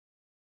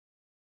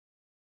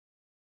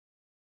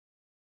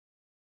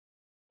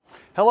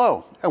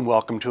Hello, and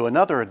welcome to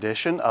another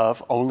edition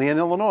of Only in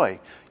Illinois,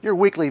 your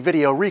weekly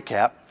video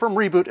recap from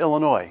Reboot,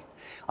 Illinois.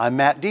 I'm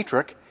Matt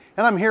Dietrich,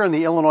 and I'm here in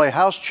the Illinois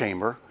House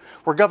Chamber,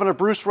 where Governor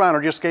Bruce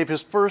Rauner just gave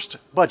his first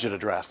budget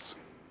address.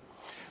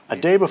 A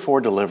day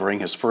before delivering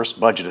his first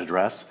budget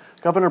address,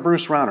 Governor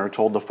Bruce Rauner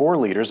told the four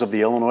leaders of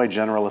the Illinois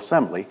General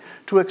Assembly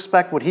to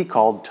expect what he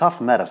called tough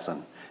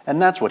medicine,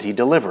 and that's what he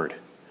delivered.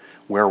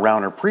 Where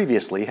Rauner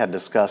previously had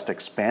discussed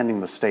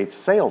expanding the state's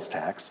sales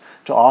tax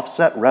to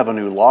offset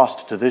revenue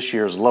lost to this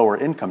year's lower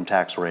income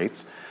tax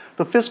rates,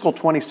 the fiscal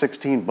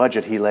 2016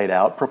 budget he laid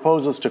out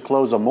proposes to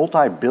close a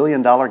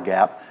multi-billion-dollar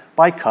gap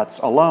by cuts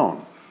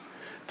alone.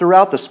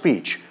 Throughout the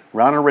speech,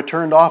 Rauner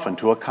returned often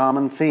to a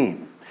common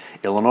theme.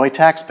 Illinois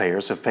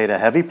taxpayers have paid a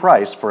heavy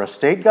price for a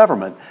state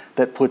government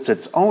that puts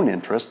its own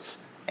interests,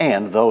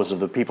 and those of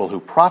the people who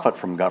profit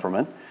from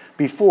government,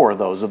 before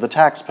those of the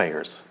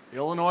taxpayers.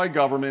 Illinois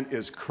government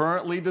is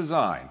currently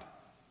designed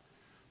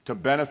to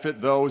benefit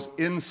those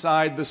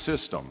inside the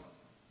system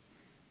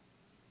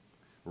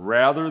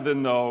rather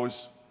than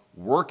those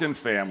working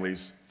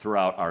families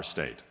throughout our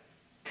state.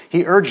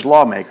 He urged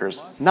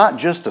lawmakers not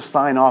just to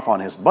sign off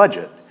on his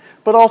budget,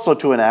 but also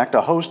to enact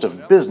a host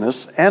of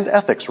business and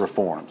ethics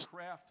reforms.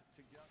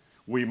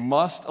 We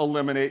must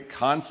eliminate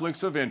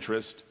conflicts of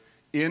interest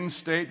in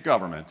state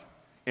government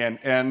and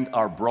end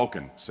our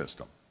broken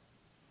system.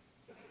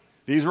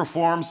 These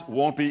reforms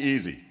won't be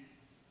easy.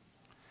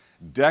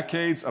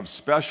 Decades of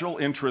special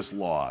interest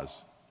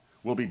laws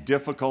will be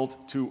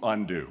difficult to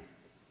undo.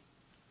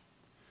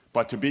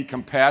 But to be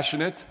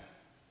compassionate,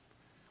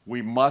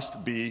 we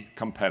must be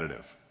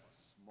competitive.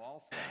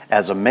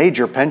 As a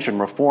major pension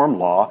reform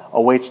law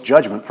awaits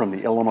judgment from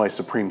the Illinois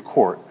Supreme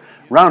Court,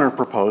 Rauner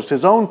proposed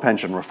his own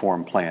pension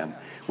reform plan,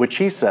 which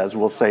he says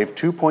will save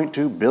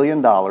 $2.2 billion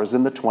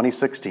in the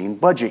 2016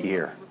 budget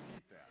year.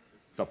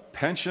 The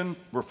pension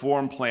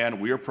reform plan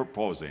we are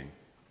proposing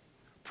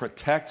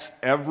protects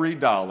every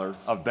dollar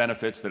of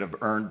benefits that have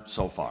earned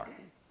so far.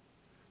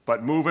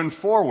 But moving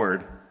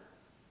forward,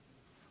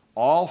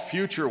 all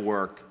future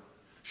work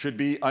should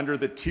be under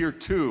the Tier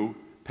 2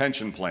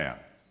 pension plan.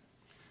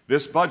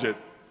 This budget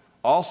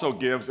also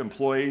gives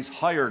employees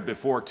hired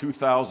before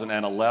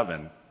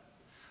 2011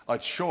 a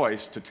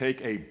choice to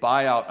take a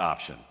buyout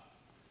option,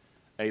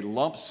 a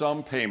lump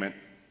sum payment,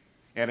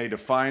 and a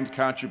defined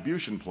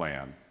contribution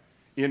plan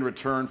in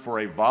return for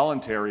a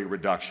voluntary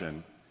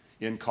reduction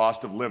in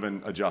cost of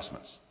living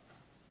adjustments.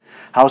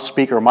 House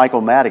Speaker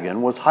Michael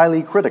Madigan was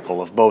highly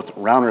critical of both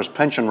Rauner's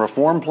pension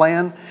reform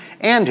plan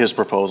and his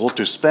proposal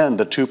to spend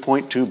the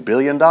 $2.2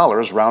 billion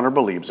Rauner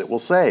believes it will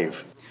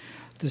save.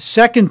 The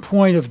second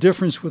point of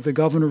difference with the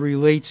governor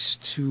relates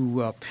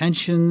to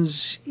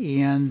pensions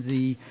and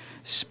the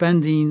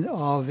spending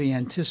of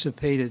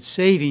anticipated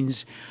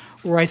savings,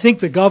 where I think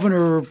the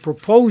governor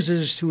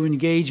proposes to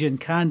engage in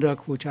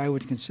conduct which I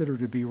would consider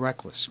to be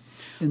reckless.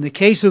 In the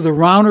case of the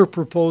Rauner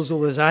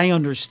proposal, as I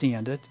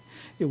understand it,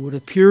 it would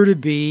appear to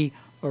be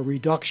a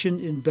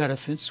reduction in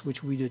benefits,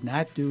 which we did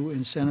not do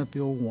in Senate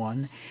Bill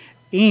 1,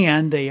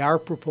 and they are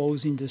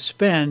proposing to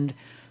spend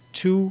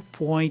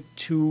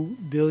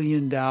 $2.2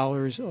 billion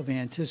of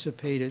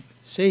anticipated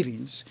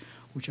savings,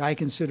 which I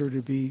consider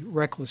to be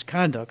reckless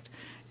conduct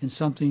and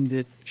something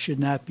that should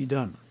not be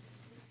done.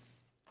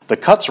 The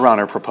cuts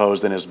Rauner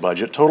proposed in his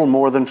budget total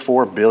more than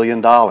 $4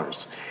 billion,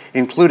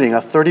 including a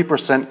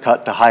 30%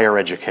 cut to higher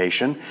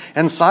education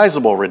and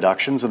sizable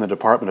reductions in the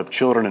Department of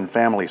Children and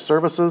Family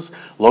Services,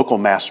 local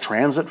mass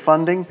transit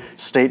funding,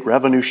 state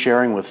revenue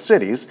sharing with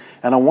cities,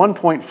 and a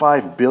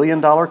 $1.5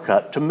 billion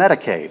cut to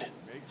Medicaid.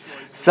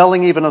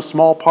 Selling even a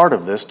small part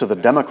of this to the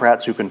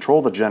Democrats who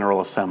control the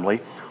General Assembly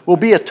will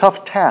be a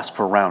tough task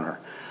for Rauner,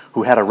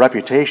 who had a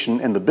reputation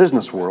in the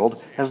business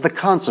world as the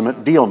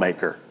consummate deal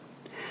maker.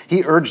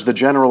 He urged the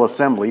General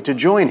Assembly to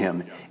join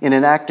him in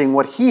enacting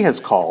what he has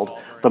called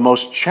the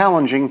most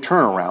challenging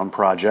turnaround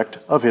project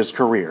of his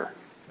career.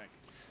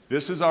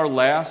 This is our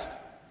last,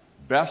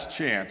 best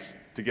chance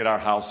to get our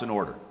house in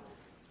order.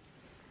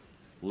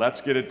 Let's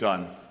get it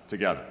done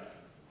together.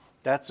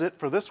 That's it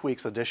for this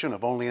week's edition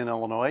of Only in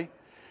Illinois.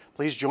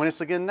 Please join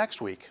us again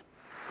next week.